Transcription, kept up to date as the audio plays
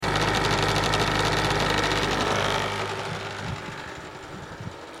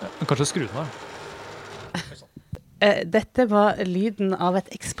Kanskje skru den av. Dette var lyden av et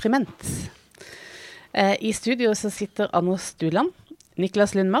eksperiment. I studio så sitter Anders Stuland,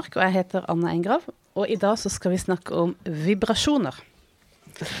 Niklas Lundmark, og jeg heter Anna Engrav. Og i dag så skal vi snakke om vibrasjoner.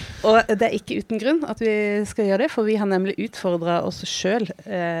 Og det er ikke uten grunn at vi skal gjøre det, for vi har nemlig utfordret oss selv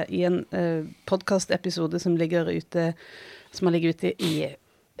i en podcast-episode som har ligget ute i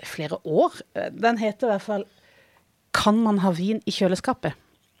flere år. Den heter i hvert fall «Kan man ha vin i kjøleskapet?»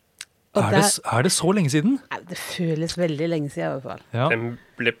 Er det så lenge siden? Det føles veldig lenge siden i hvert fall. Ja. Den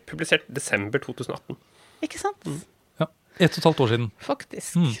ble publisert desember 2018. Ikke sant? Ja, 1,5 år siden.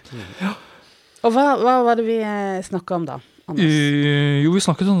 Faktisk. Ja. Og hva var det vi snakket om da, Anders? Jo, vi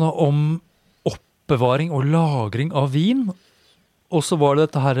snakket om oppbevaring og lagring av vin. Og så var det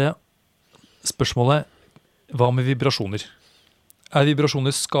dette her spørsmålet, hva med vibrasjoner? Er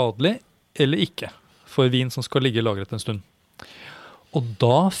vibrasjoner skadelig eller ikke for vin som skal ligge lagret en stund? Og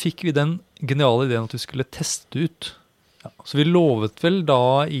da fikk vi den geniale ideen at vi skulle teste ut. Ja, så vi lovet vel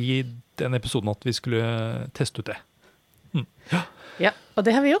da i den episoden at vi skulle teste ut det. Ja, og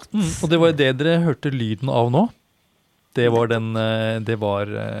det har vi gjort. Og det var det dere hørte lyden av nå. Det var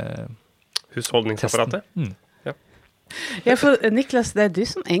husholdningsapparatet. Ja, for Niklas, det er du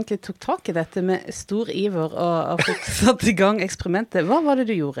som egentlig tok tak i dette med stor iver og fikk satt i gang eksperimentet. Hva var det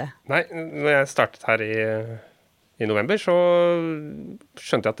du gjorde? Nei, når jeg startet her i november, så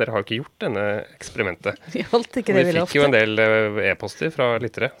skjønte jeg at dere har ikke gjort denne eksperimentet. Vi holdt ikke det vi lovte. Vi fikk jo en del e-poster fra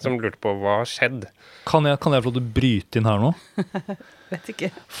lyttere som lurte på hva skjedde. Kan jeg få lov til å bryte inn her nå? Vet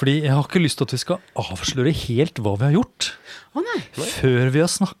ikke. Fordi jeg har ikke lyst til at vi skal avsløre helt hva vi har gjort. Nei. Før vi har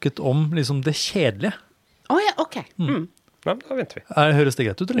snakket om liksom det kjedelige. Ja, ok. Ja, da venter vi. Høres det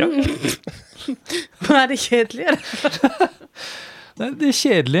greit ut, eller? Ja. Hva er det kjedelige? Det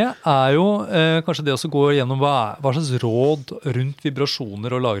kjedelige er jo kanskje det å gå gjennom hva slags råd rundt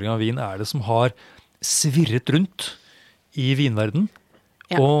vibrasjoner og lagring av vin er det som har svirret rundt i vinverden,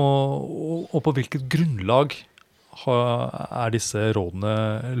 og på hvilket grunnlag er disse rådene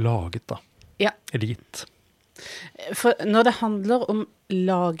laget da, eller gitt. For når det handler om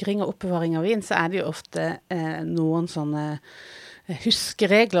lagring og oppbevaring av vin, så er det jo ofte noen sånne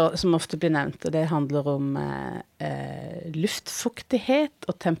huskeregler som ofte blir nevnt, og det handler om luftfuktighet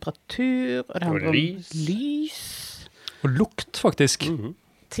og temperatur, og det handler om lys. Og lukt, faktisk.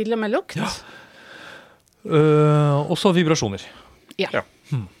 Til og med lukt. Ja. Og så vibrasjoner. Ja.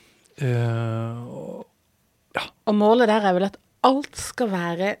 Og målet der er vel at alt skal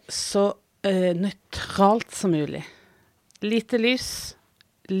være så nøytralt som mulig. Lite lys,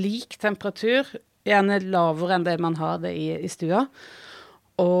 lik temperatur, gjerne lavere enn det man har det i stua,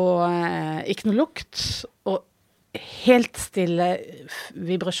 og ikke noe lukt, og helt stille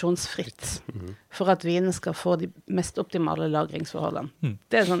vibrasjonsfritt, for at vinen skal få de mest optimale lagringsforholdene.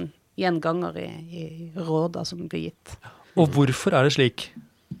 Det er sånn gjenganger i råda som blir gitt. Og hvorfor er det slik?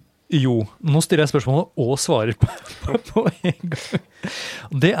 Jo, nå stiller jeg spørsmålet og svarer på en gang.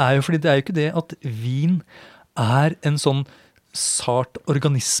 Det er jo fordi det er jo ikke det at vin er en sånn sart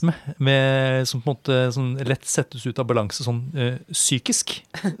organisme som på en måte sånn lett settes ut av balanse sånn psykisk.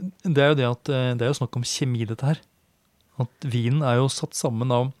 Det er jo det at det er jo snakk om kjemi dette her. At vinen er jo satt sammen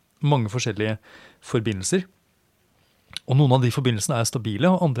av mange forskjellige forbindelser. Og noen av de forbindelsene er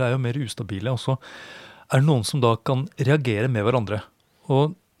stabile, og andre er jo mer ustabile. Og så er det noen som da kan reagere med hverandre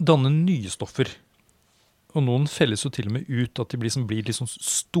og danne nye stoffer. Og noen felles jo til og med ut at de blir liksom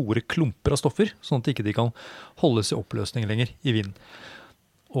store klumper av stoffer, sånn at de ikke kan holdes i oppløsning lenger i vinen.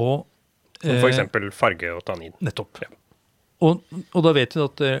 Og, for eksempel farge og tannin. Nettopp. Ja. Og da vet vi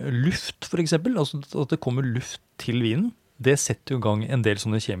at luft, for eksempel, altså at det kommer luft til vinen, det setter jo i gang en del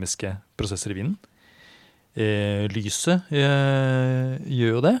sånne kjemiske prosesser i vinen. Lyset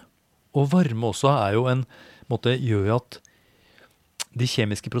gjør jo det, og varme også er jo gjør jo at de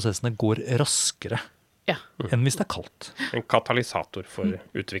kjemiske prosessene går raskere enn hvis det er kaldt. En katalysator for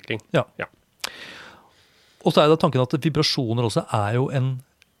utvikling. Ja. Og så er det tanken at vibrasjoner også er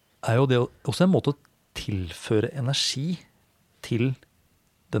jo det også en måte å tilføre energi til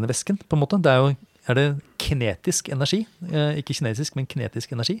denne væsken, på en måte. Er det kinetisk energi? Ikke kinesisk, men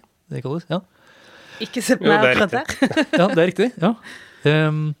kinetisk energi, det kalles, ja. Ikke se meg akkurat der. Ja, det er riktig, ja.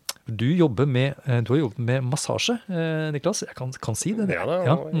 Du har jobbet med massasje, Niklas. Jeg kan si det. Ja da,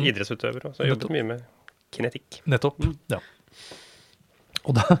 og idrettsutøver, og så har jeg jobbet mye med kinetikk. Nettopp, ja.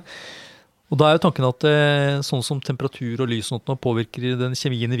 Og da er jo tanken at sånn som temperatur og lys påvirker den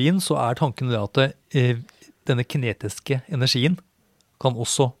kjemien i vin, så er tanken det at denne kinetiske energien kan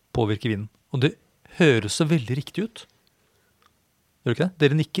også påvirke vinen. Og det høres så veldig riktig ut. Gjør det ikke det?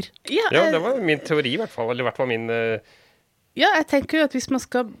 Dere nikker. Ja, det var min teori i hvert fall, eller i hvert fall min Ja, jeg tenker jo at hvis man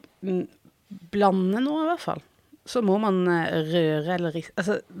skal blande noe i hvert fall, så må man røre eller riste.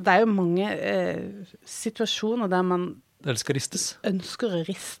 Altså, det er jo mange situasjoner der man Det skal ristes. ønsker å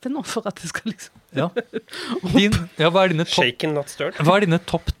riste noe for at det skal liksom... Ja. Hva er dine Shaken, not stirred. Hva er dine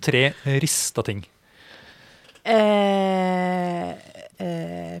topp 3 rista ting?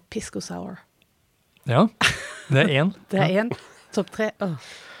 Pisco sour. Ja, det er 1. Det er 1. Topp 3.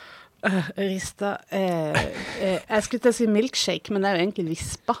 Rista. Jeg skulle til å si milkshake, men det er jo egentlig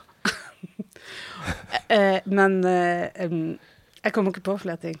vispa. Men jeg kommer ikke på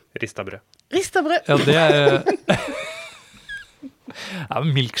flere ting. Rista brød. Rista brød! Ja, det er...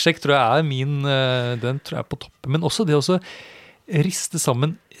 milkshake tror jeg er min, den tror jeg er på toppen. Men også det å riste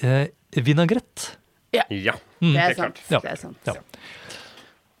sammen vinagrett. Ja, Det er sant. Ja. Det er sant. Ja.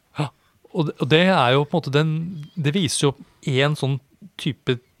 Ja. Og det er jo på en måte det viser jo en sånn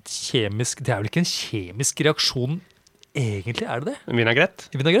type kjemisk, det er vel ikke en kjemisk reaksjon egentlig, er det det?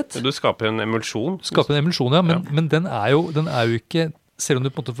 Vinagrett. Du skaper en emulsjon. Ja, men den er jo ikke, selv om du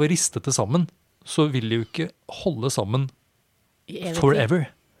på en måte får ristet det sammen, så vil det jo ikke holde sammen forever.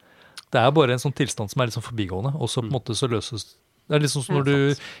 Det er bare en sånn tilstand som er litt sånn forbigående, og så på en måte så løses. Det er litt sånn som når du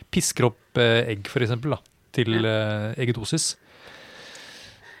pisker opp egg, for eksempel, da, til eggetosis.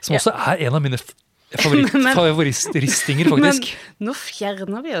 Som også er en av mine favoritristinger, faktisk. Men nå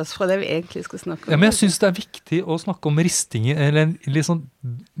fjerner vi oss fra det vi egentlig skal snakke om. Ja, men jeg synes det er viktig å snakke om ristinger, eller en litt sånn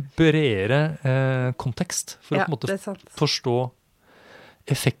bredere kontekst, for å på en måte forstå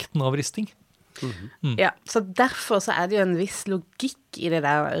effekten av risting. Ja, så derfor så er det jo en viss logikk i det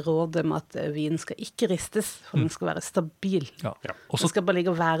der rådet med at vin skal ikke ristes, for den skal være stabil. Ja. Den skal bare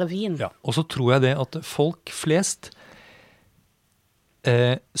ligge og være vin. Ja, og så tror jeg det at folk flest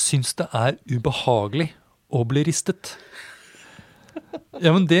syns det er ubehagelig å bli ristet. Ja,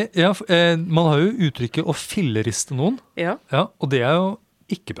 men man har jo uttrykket å filleriste noen, og det er jo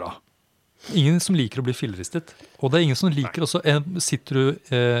ikke bra. Ingen som liker å bli filleristet. Og det er ingen som liker også, sitter du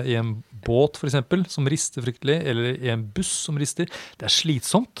i en båt for eksempel, som rister fryktelig, eller i en buss som rister. Det er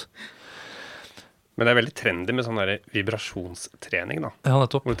slitsomt. Men det er veldig trendy med sånn der vibrasjonstrening da. Ja,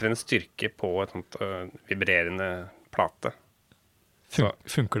 nettopp. Hvor du trener styrke på et sånt vibrerende plate.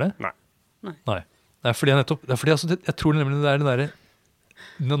 Funker det? Nei. Det er fordi jeg tror nemlig det er det der,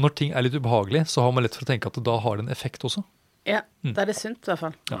 når ting er litt ubehagelig, så har man lett for å tenke at da har det en effekt også. Ja, da er det sunt i hvert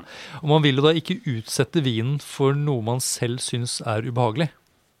fall. Ja. Og man vil jo da ikke utsette vinen for noe man selv synes er ubehagelig.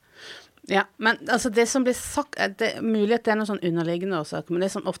 Ja, men altså det som blir sagt, det er mulig at det er noen sånn underliggende årsaker, men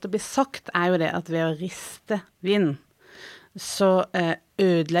det som ofte blir sagt er jo det at ved å riste vinen, så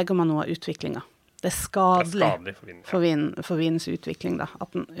ødelegger man noe av utviklingen. Det er skadelig for vinens utvikling da, at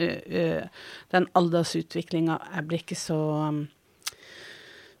den aldersutviklingen blir ikke så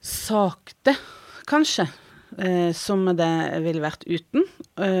sakte, kanskje, som det ville vært uten,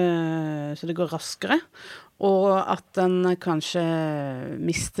 så det går raskere, og at den kanskje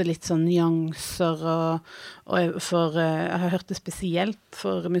mister litt sånn nyanser, og jeg har hørt det spesielt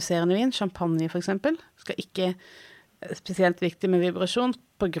for musserende vin, champagne for eksempel, skal ikke spesielt viktig med vibrasjon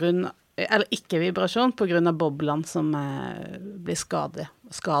eller ikke vibrasjon på grunn av boblene som blir skadet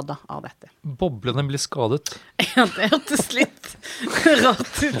av dette. Boblene blir skadet? Ja, det hørtes litt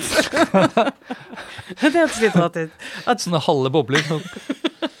rart ut. Det hørtes litt rart ut. Sånne halve bobler.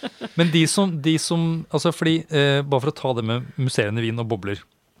 Men de som altså fordi, bare for å ta det med musserende vin og bobler,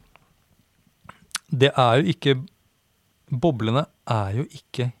 det er jo ikke, boblene er jo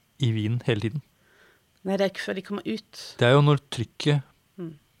ikke i vinen hele tiden. Nei, det er ikke før de kommer ut. Det er jo når trykket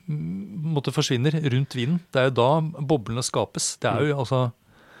måtte forsvinner rundt vinen. Det er jo da boblene skapes. Det er jo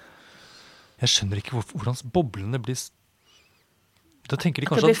jeg skjønner ikke hvordan boblene blir. Da tenker de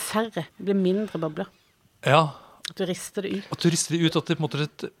kanskje at det blir færre, det blir mindre bobler. Ja. At du rister det ut. At det på en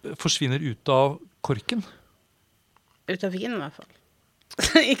måte forsvinner ut av korken. Ut av vinen i hvert fall.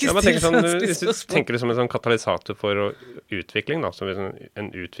 Ikke hvis du tenker det som en sånn katalysator for utvikling, da, som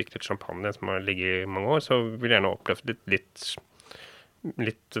en utviklet champagne som har ligget i mange år, så vil jeg gjerne oppleve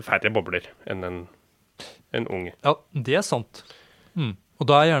litt færre bobler enn en unge. Ja, det er sant. Og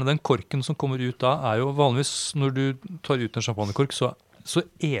da er gjerne den korken som kommer ut da, er jo vanligvis, når du tar ut en champagnekork, så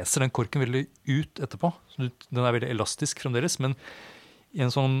eser den korken veldig ut etterpå. Så den er veldig elastisk fremdeles, men i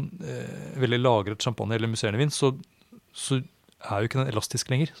en sånn veldig lagret champagne eller musserende vin, så er jo ikke den elastisk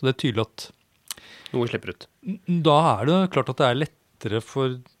lenger. Så det er tydelig at noe slipper ut. Da er det klart at det er lettere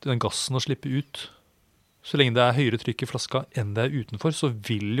for den gassen å slippe ut. Så lenge det er høyere trykk i flaska enn det er utenfor, så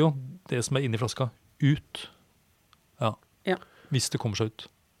vil jo det som er inne i flaska ut. Ja. Hvis det kommer seg ut.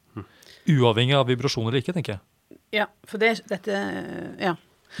 Uavhengig av vibrasjoner eller ikke, tenker jeg. Ja, for dette, ja.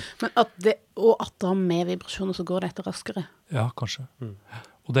 Men at det har med vibrasjoner, så går dette raskere. Ja, kanskje.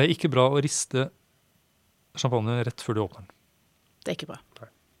 Og det er ikke bra å riste champagne rett før du åpner den. Det er ikke bra. Nei.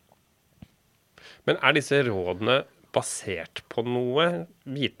 Men er disse rådene basert på noe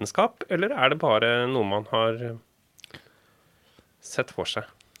vitenskap, eller er det bare noe man har sett for seg?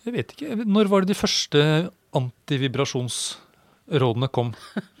 Jeg vet ikke. Når var det de første antivibrasjonsrådene kom?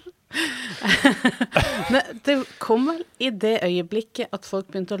 Det kom vel i det øyeblikket at folk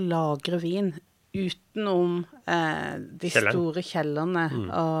begynte å lagre vin utenom de store kjellerne,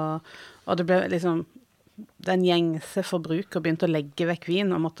 og det ble liksom den gjengse forbruker begynte å legge vekk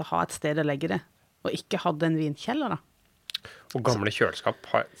vin og måtte ha et sted å legge det, og ikke hadde en vinkjeller da. Og gamle kjøleskap,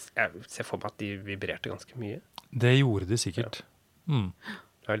 jeg ser for meg at de vibrerte ganske mye. Det gjorde de sikkert. Ja.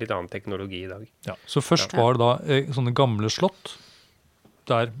 Det er litt annen teknologi i dag. Ja, så først var det da sånne gamle slott,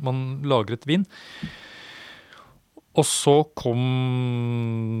 der man lagret vin. Og så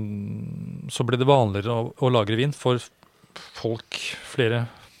ble det vanligere å lagre vin for flere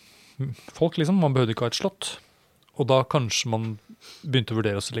folk liksom. Man behøvde ikke ha et slott. Og da kanskje man begynte å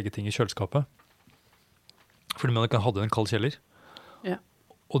vurdere å legge ting i kjøleskapet. Fordi man ikke hadde en kald kjeller. Ja.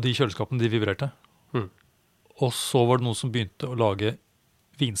 Og de kjøleskapene, de vibrerte. Og så var det noen som begynte å lage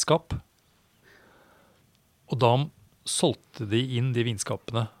vinskap. Og da solgte de inn de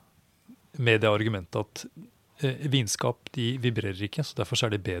vinskapene med det argumentet at vinskap, de vibrerer ikke, så derfor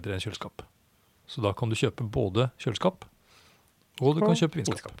er det bedre enn kjøleskap. Så da kan du kjøpe både kjøleskap, og du kan kjøpe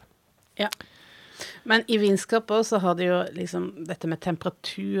vinskap. Ja. Men i vinskap også har de jo liksom, dette med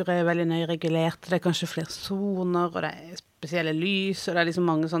temperatur er veldig nøye regulert, det er kanskje flere zoner, og det er spesielle lys, og det er liksom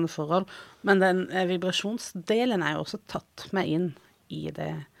mange sånne forhold. Men den vibrasjonsdelen er jo også tatt med inn i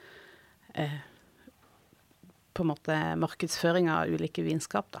det på en måte markedsføring av ulike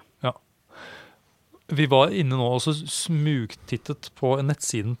vinskap da. Ja. Vi var inne nå og så smugtittet på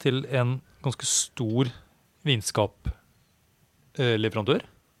nettsiden til en ganske stor vinskapleverandør.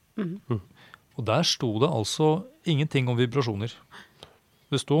 Og der sto det altså ingenting om vibrasjoner.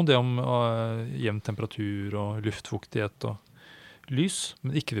 Det sto det om jevn temperatur og luftfuktighet og lys,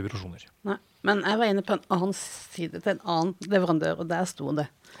 men ikke vibrasjoner. Nei, men jeg var inne på en annen side til en annen leverandør, og der sto det.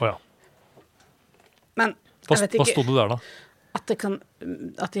 Åja. Men hva sto det der da? At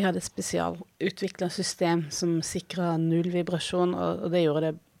de hadde spesialutviklet system som sikret null vibrasjon, og det gjorde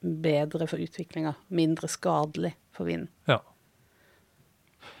det bedre for utviklingen, mindre skadelig for vinden. Ja.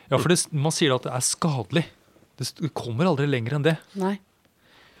 Ja, for man sier at det er skadelig. Det kommer aldri lenger enn det. Nei.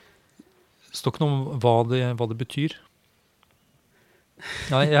 Det står ikke noe om hva det betyr.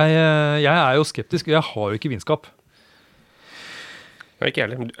 Nei, jeg er jo skeptisk. Jeg har jo ikke vinskap. Ja, ikke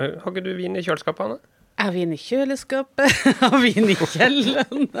heller. Har ikke du vin i kjøleskapet, Anne? Er vin i kjøleskapet? Har vin i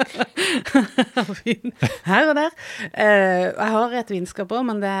kjelleren? Har vin her og der? Jeg har et vinskap også,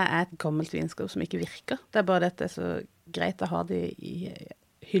 men det er et gammelt vinskap som ikke virker. Det er bare dette så greit å ha det i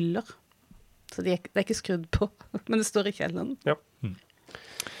hyller. Så det er ikke skrudd på, men det står i kjelleren. Ja.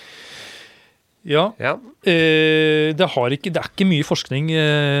 Ja. Det er ikke mye forskning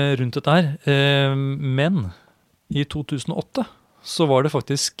rundt dette her, men i 2008 så var det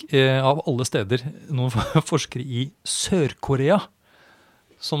faktisk av alle steder noen forskere i Sør-Korea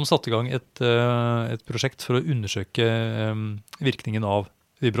som satte i gang et prosjekt for å undersøke virkningen av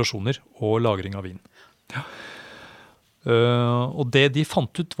vibrasjoner og lagring av vin. Ja. Og det de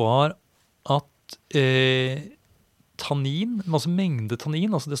fant ut var at tannin, altså mengde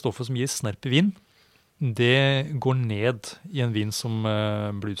tannin, altså det stoffet som gir snerp i vin, det går ned i en vin som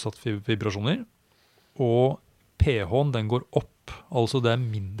blir utsatt for vibrasjoner, og pH-en den går opp, altså det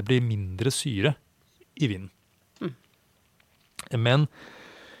blir mindre syre i vinen. Men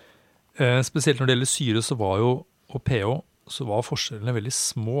spesielt når det gjelder syre og pH, så var forskjellene veldig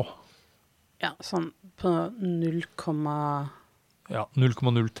små. Ja, sånn på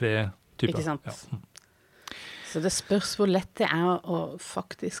 0,03 type. Ikke sant? Ja. Så det spørs hvor lett det er å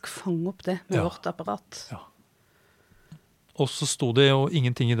faktisk fange opp det med vårt apparat. Ja. Og så sto det jo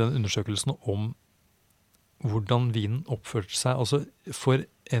ingenting i den undersøkelsen om hvordan vinen oppførte seg. Altså for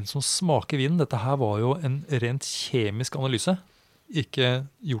en som smaker vinen, dette her var jo en rent kjemisk analyse, ikke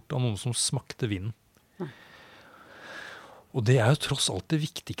gjort av noen som smakte vinen. Og det er jo tross alt det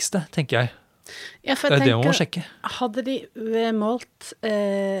viktigste, tenker jeg. Ja, for det er jeg det man må sjekke. Hadde de målt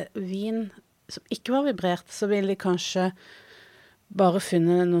vin som ikke var vibrert, så ville de kanskje bare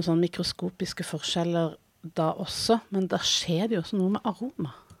funnet noen sånne mikroskopiske forskjeller da også, men da skjer det jo også noe med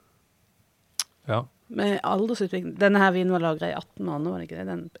aroma. Ja. Med aldersutvikling. Denne her vinen var lagret i 18 måneder, var det ikke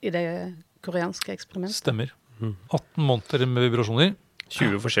det? I det koreanske eksperimentet. Stemmer. 18 måneder med vibrasjoner.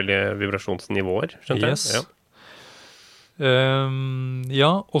 20 forskjellige vibrasjonsnivåer, skjønte jeg? Yes. Ja.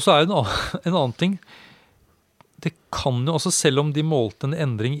 Ja, og så det en annen ting. Det kan jo, altså selv om de målte en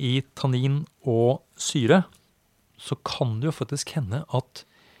endring i tannin og syre, så kan det jo faktisk hende at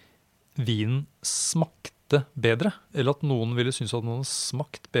vinen smakte bedre, eller at noen ville synes at den hadde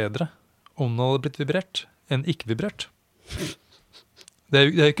smakt bedre om den hadde blitt vibrert enn ikke vibrert. Det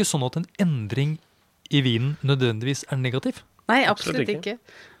jo ikke sånn at en endring i vinen nødvendigvis negativ. Nei, absolutt ikke.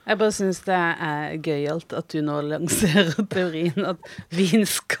 Jeg bare synes det gøyalt at du nå lanserer teorien at vin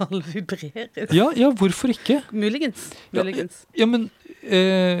skal vibreres. Ja, hvorfor ikke? Muligens. Ja, men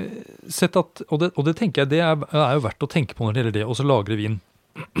sett at, og det tenker jeg, det jo verdt å tenke på når det gjelder det, og så lagre vin.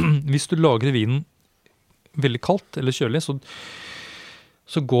 Hvis du lagrer vinen veldig kaldt eller kjølig,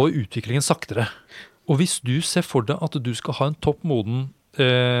 så går utviklingen saktere. Og hvis du ser for deg at du skal ha en topp moden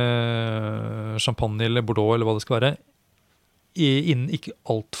champagne eller bordeaux eller hva det skal være, innen ikke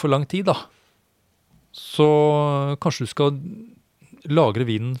alt for lang tid da, så kanskje du skal lagre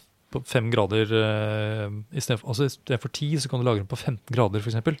vinen på 5 grader i stedet for 10, så kan du lagre den på 15 grader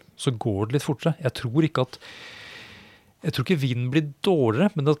for eksempel, så går det litt fortere. Jeg tror ikke vinen blir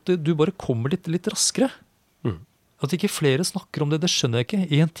dårligere, men at du bare kommer litt raskere. At ikke flere snakker om det skjønner jeg ikke,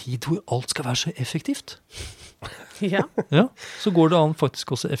 i en tid hvor alt skal være så effektivt. Ja, så går det an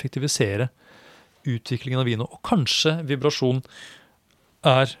faktisk også å effektivisere utviklingen av vinen, og kanskje vibrasjon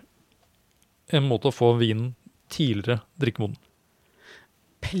en måte å få vinen tidligere drikkemoden.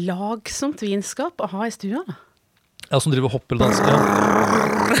 Plagsomt vinskap å ha i stua da. Ja, som driver hopp eller danser.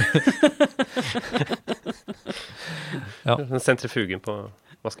 Sentrifugen på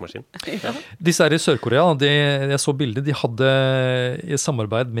vaskemaskinen. Ja. Disse i Sør-Korea, jeg så bildet, de hadde i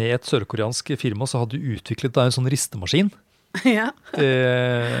samarbeid med et sørkoreansk firma, så hadde de utviklet en sånn ristemaskin. Ja.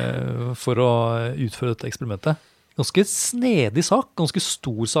 For å utføre dette eksperimentet. Ganske snedig sak, ganske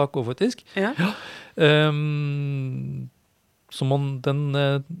stor sak også faktisk. Ja. Den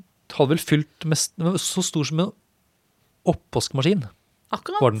hadde vel fylt mest, så stor som en oppvaskmaskin.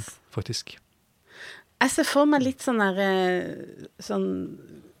 Akkurat. Var den faktisk. Jeg ser for meg litt sånn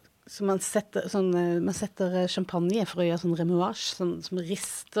som man setter champagne for å gjøre sånn remuage, som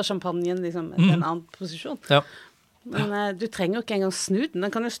rister champagnen liksom, i en annen posisjon. Ja. Men du trenger jo ikke engang snu den.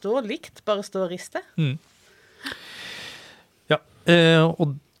 Den kan jo stå likt, bare stå og riste. Ja, og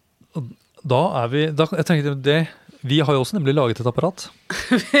da jeg tenkte det, vi har jo også nemlig laget et apparat.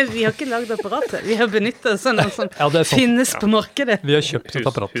 Vi har ikke laget apparatet. Vi har benyttet sånne som finnes på markedet. Vi har kjøpt et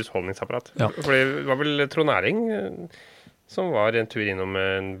apparat. Husholdningsapparat. Ja. Fordi det var vel Trond Næring som var en tur innom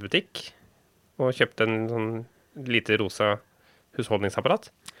en butikk og kjøpte en sånn lite rosa husholdningsapparat.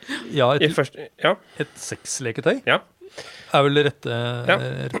 Ja, et sexleketøy. Ja. Vel rette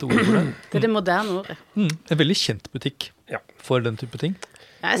ord for det. Det det moderne ordet. En veldig kjent butikk for den type ting.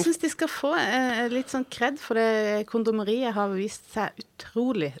 Ja, jeg synes de skal få litt sånn kred, for det kondomeriet har vist seg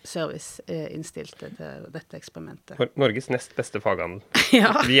utrolig serviceinnstilt til dette eksperimentet. Norges nest beste faghandel.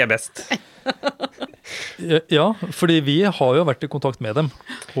 Ja. Vi best. Ja, fordi vi har jo vært i kontakt med dem,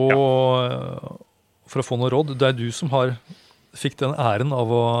 og for å få noe råd, det du som fikk den æren av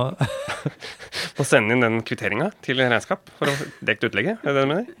å sende inn den kvitteringen til regnskap for å dekke utlegget, det du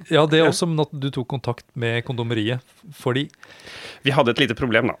mener? Ja, det også, men at du tok kontakt med kondomeriet, fordi vi hadde et lite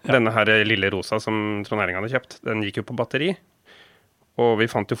problem da. Ja. Denne her lille rosa som Trond Næring hadde kjøpt, den gikk jo på batteri, og vi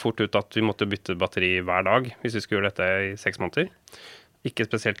fant jo fort ut at vi måtte bytte batteri hver dag hvis vi skulle gjøre dette i 6 måneder. Ikke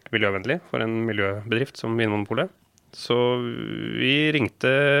spesielt miljøvennlig for en miljøbedrift som Vinmonopolet. Så vi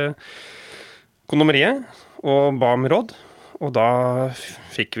ringte kondomeriet og ba om råd, og da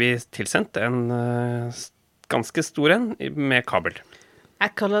fikk vi tilsendt en ganske stor en med kabel.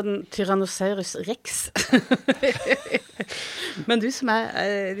 Jeg kaller den Tyrannosaurus Rex. Men du som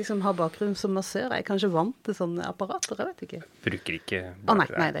liksom har bakgrunn som massør, kanskje vant til sånne apparater, jeg vet ikke. Bruker ikke bare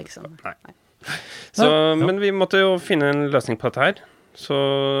det. Nei, det ikke sånn. Nei. Så, men vi måtte jo finne en løsning på dette her. Så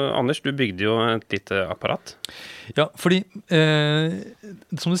Anders, du bygde jo et lite apparat. Ja, fordi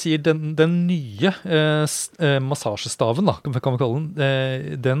som du sier, den nye massasjestaven, da, kan vi kalle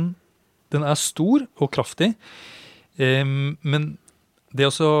den, den stor og kraftig, men det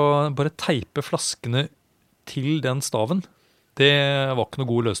å bare teipe flaskene til den staven, det var ikke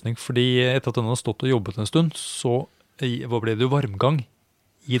noe god løsning, fordi etter at den hadde stått og jobbet en stund, så ble det jo varmgang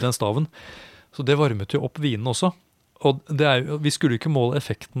i den staven. Så det varmet jo opp vinen også. Og vi skulle ikke måle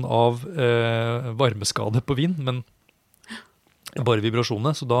effekten av varmeskade på vin, men bare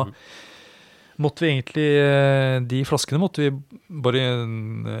vibrasjonene. Så da måtte vi egentlig, de flaskene måtte vi bare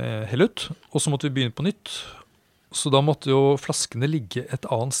helle ut, og så måtte vi begynne på nytt. Så da måtte jo flaskene ligge et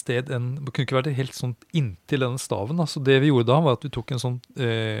annet sted enn, det kunne ikke vært helt sånn inntil denne staven. Da. Så det vi gjorde da var at vi tok en sånn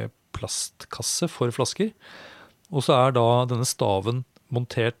plastkasse for flasker, og så da denne staven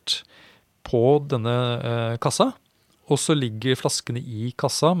montert på denne kassa, og så ligger flaskene i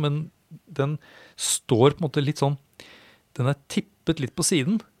kassa, men den står på en måte litt sånn, den tippet litt på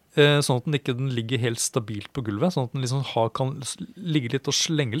siden, sånn at den ligger helt stabilt på gulvet, sånn at den liksom kan ligge litt og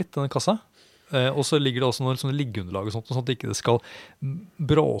slenge litt, denne kassa. Og så ligger det også noen sånne liggeunderlag og sånt, sånn at det ikke skal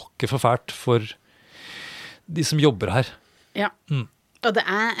bråke for fælt for de som jobber her. Ja, og det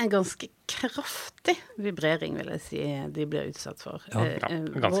en ganske kraftig vibrering, vil jeg si, de blir utsatt for.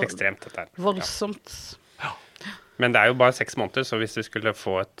 Ganske ekstremt dette her. Voldsomt. Ja. Men det jo bare 6 måneder, så hvis vi skulle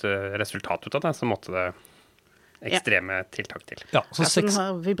få et resultat ut av det, så måtte det ekstreme tiltak til. Ja, så den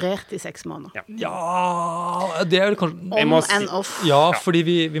har vibrert i 6 måneder. Ja, det kanskje... On and off. Ja, fordi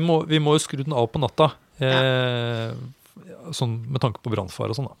vi må jo skru den av på natta, sånn med tanke på brannfare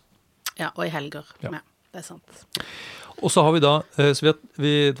og sånn da. Ja, og i helger. Ja, det sant. Og så har vi da, så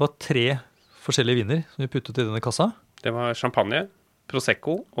det var 3 forskjellige viner som vi puttet i denne kassa. Det var champagne,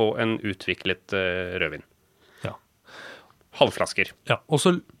 prosecco og en utviklet rødvin. Ja. Halvflasker. Ja, og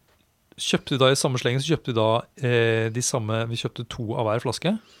så kjøpte vi da i samme slengen, så kjøpte vi da de samme, vi kjøpte 2 av hver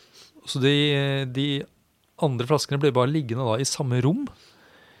flaske. Så de andre flaskene ble bare liggende da i samme rom,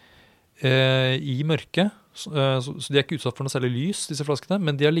 i mørket. Så de ikke utsatt for noe særlig lys, disse flaskene,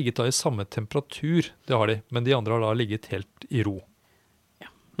 men de har ligget da i samme temperatur, det har de. Men de andre har da ligget helt i ro.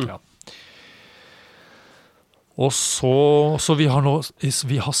 Ja. Og så vi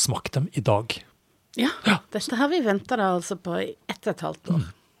har smakt dem i dag. Ja, dette har vi ventet da altså på i 1,5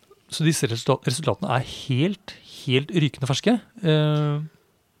 år. Så disse resultatene helt rykende ferske.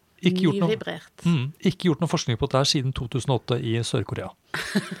 Ikke gjort noe forskning på dette her siden 2008 i Sør-Korea.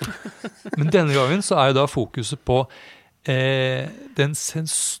 Men denne gangen så jo da fokuset på den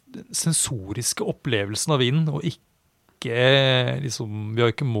sensoriske opplevelsen av vinen, og ikke liksom, vi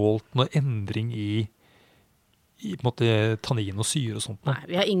har ikke målt noe endring i på en måte tannin og syre og sånt. Nei,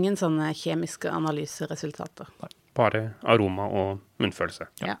 vi har ingen sånne kjemiske analyseresultater. Nei. Bare aroma og munnfølelse.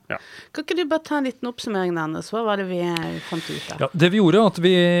 Ja. Kan ikke du bare ta en liten oppsummering, Anders? Hva var det vi fant ut av? Ja, det vi gjorde at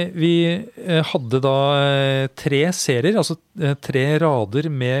vi hadde da 3 serier, altså 3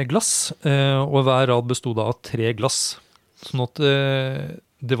 rader med glass, og hver rad bestod da av 3 glass. Sånn at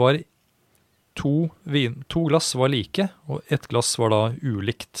det var 2 glass var like, og 1 glass var da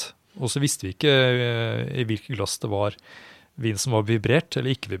ulikt. Og så visste vi ikke i hvilke glass det var vin som var vibrert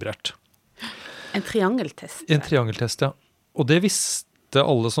eller ikke vibrert. En triangeltest. En triangeltest, ja. Og det visste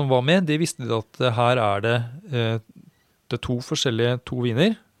alle som var med. De visste at her det 2 forskjellige 2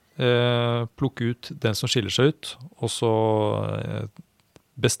 viner. Plukk ut den som skiller seg ut, og så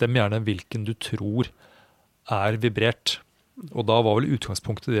bestem gjerne hvilken du tror vibrert. Og da var vel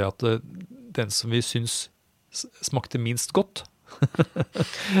utgangspunktet det at den som vi syns smakte minst godt,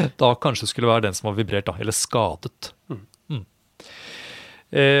 da kanskje skulle være den som var vibrert, da, eller skadet.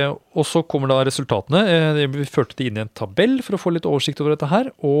 Og så kommer da resultatene. Vi førte det inn i en tabell for å få litt oversikt over dette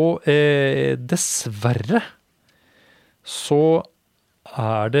her, og dessverre så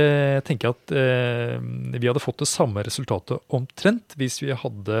det, tenker jeg at vi hadde fått det samme resultatet omtrent hvis vi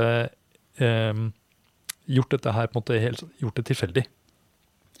hadde gjort dette her på en måte gjort det tilfeldig.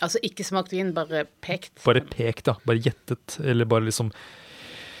 Altså ikke smakt vin, bare pekt? Bare pekt, da. Bare gjettet, eller bare liksom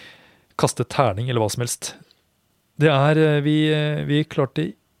kastet terning, eller hva som helst. Det vi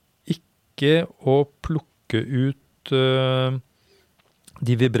klarte ikke å plukke ut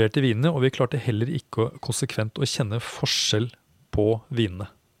de vibrerte vinene, og vi klarte heller ikke konsekvent å kjenne forskjell på vinene.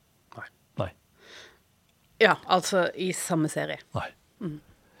 Nei. Ja, altså i samme serie. Nei.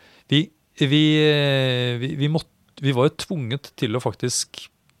 Vi var jo tvunget til å faktisk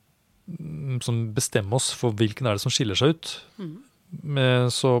bestemme oss for hvilken det som skiller seg ut.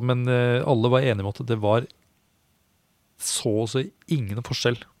 Men alle var enige om at det var så ingen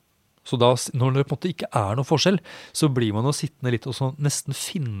forskjell. Så da, når det på en måte ikke noe forskjell, så blir man jo sittende litt og så nesten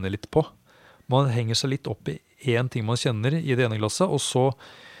finne litt på. Man henger seg litt opp i en ting man kjenner i det ene glasset, og så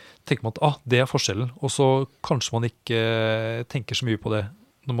tenker man at det forskjellen. Og så kanskje man ikke tenker så mye på det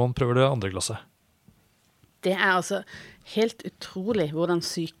når man prøver det andre glasset. Det altså helt utrolig hvordan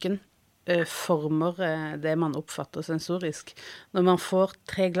psyken former det man oppfatter sensorisk. Når man får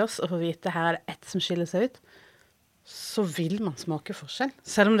 3 glass og får vite her det ett som skiller seg ut, så vil man smake forskjell.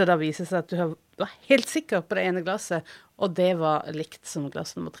 Selv om det da viser seg at du var helt sikker på det ene glasset, og det var likt som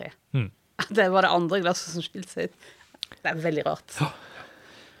glass nummer 3. Det var det andre glasset som skilte seg ut. Det veldig rart. Ja.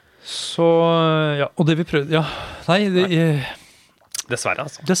 Så, ja, og det vi prøvde, ja, nei, Dessverre,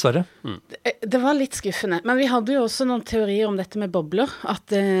 altså. Dessverre. Det var litt skuffende. Men vi hadde jo også noen teorier om dette med bobler.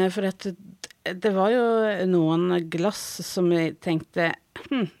 For det var jo noen glass som vi tenkte,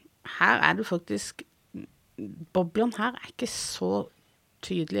 her det faktisk boblene her er ikke så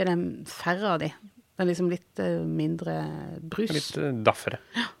tydelige, det er færre av de. Det er liksom litt mindre brus. Litt daffere.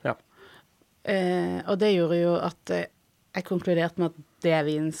 Ja. Og det gjorde jo at jeg konkluderte med at det er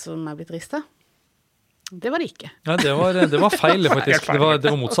vinen som er blitt ristet. Det var det ikke. Nei, det var feil, faktisk. Det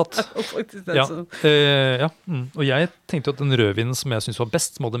var motsatt. Faktisk det, Ja. Og jeg tenkte at den rødvinen som jeg synes var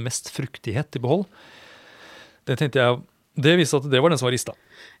best, som hadde mest fruktighet i behold, det viste at det var den som var ristet.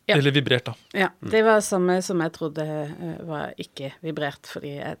 Ja. Eller vibrert da. Ja, det var samme som jeg trodde var ikke vibrert,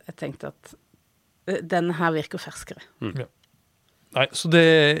 fordi jeg tenkte at den her virker ferskere. Ja. Nei, så det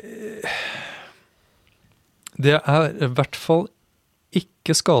er i hvert fall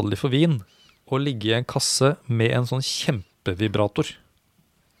ikke skadelig for vin å ligge i en kasse med en sånn kjempevibrator.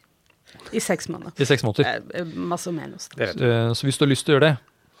 I 6 måneder. I 6 måneder. Masse menost. Så hvis du har lyst til å gjøre det,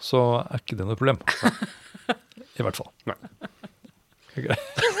 så er ikke det noe problem. I hvert fall. Nei.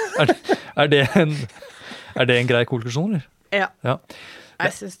 Er det en grei konklusjon, eller? Ja.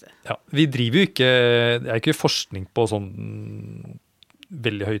 Jeg synes det. Ja, vi driver jo ikke, det er ikke forskning på sånn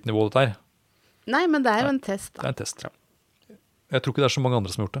veldig høyt nivå dette her. Nei, men det er jo en test Det da. er en test, ja. Jeg tror ikke det er så mange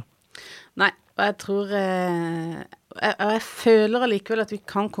andre som har gjort det. Nei, og jeg tror jeg føler allikevel at vi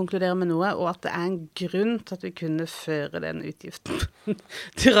kan konkludere med noe, og at det er en grunn til at vi kunne føre den utgiften.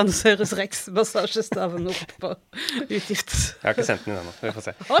 Tyrannosaurus rex, massasjestaven opp på utgift. Jeg har ikke sendt den ennå, vi får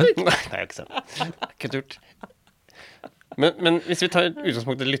se. Har du ikke? Nei, jeg har ikke sendt den. Kulturt. Men hvis vi tar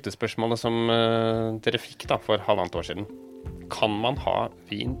utgangspunkt i lyttespørsmålet som dere fikk da, for 1,5 år siden, kan man ha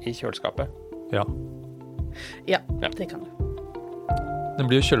vin i kjøleskapet? Ja. Ja, det kan du. Den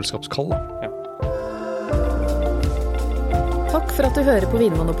blir jo kjøleskapskald da. Ja. Takk for at du hører på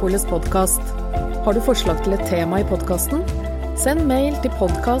Vinmonopolets podcast. Har du forslag til et tema i podcasten? Send mail til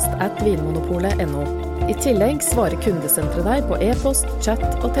podcast@vinmonopolet.no. I tillegg svarer kundesenteret deg på e-post, chat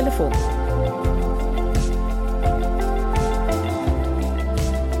og telefon.